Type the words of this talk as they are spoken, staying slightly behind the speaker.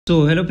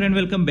So hello friend,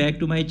 welcome back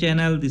to my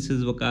channel. This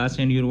is Vakas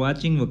and you're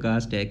watching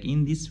Vakas Tech.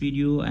 In this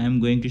video I am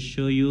going to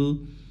show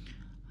you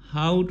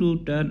how to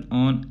turn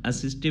on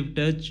assistive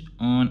touch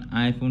on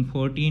iPhone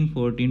 14,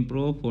 14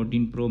 Pro,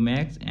 14 Pro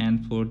Max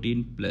and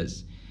 14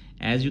 Plus.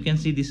 As you can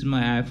see, this is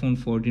my iPhone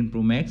 14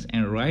 Pro Max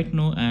and right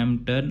now I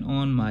am turn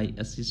on my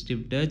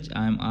assistive touch.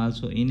 I am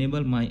also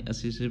enable my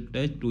assistive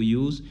touch to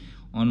use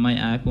on my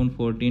iPhone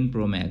 14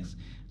 Pro Max.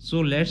 So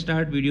let's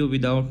start video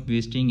without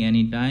wasting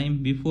any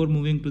time. Before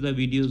moving to the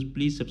videos,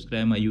 please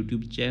subscribe my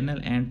YouTube channel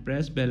and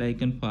press bell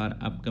icon for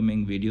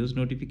upcoming videos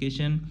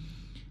notification.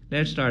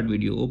 Let's start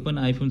video. Open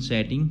iPhone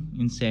setting.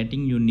 In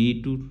setting you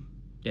need to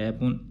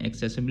tap on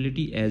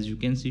accessibility, as you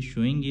can see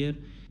showing here.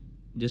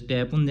 Just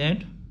tap on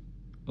that.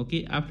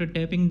 Okay, after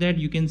tapping that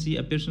you can see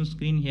appears on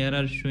screen. Here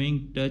are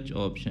showing touch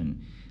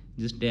option.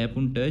 Just tap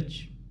on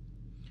touch.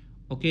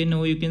 Okay,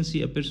 now you can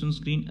see appears on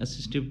screen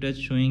assistive touch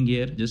showing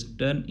here. Just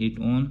turn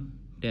it on.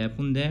 Tap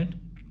on that,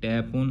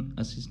 tap on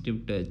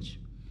assistive touch.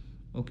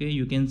 Okay,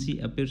 you can see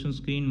appears on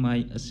screen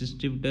my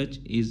assistive touch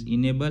is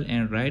enabled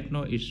and right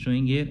now it's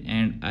showing here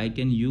and I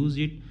can use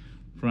it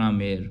from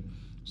here.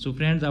 So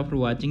friends, after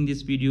watching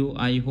this video,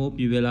 I hope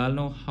you will all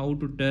know how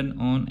to turn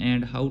on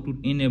and how to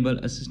enable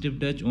assistive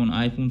touch on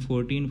iPhone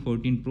 14,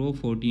 14 Pro,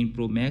 14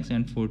 Pro Max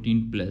and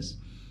 14 Plus.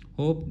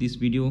 Hope this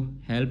video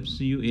helps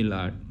you a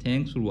lot.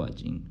 Thanks for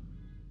watching.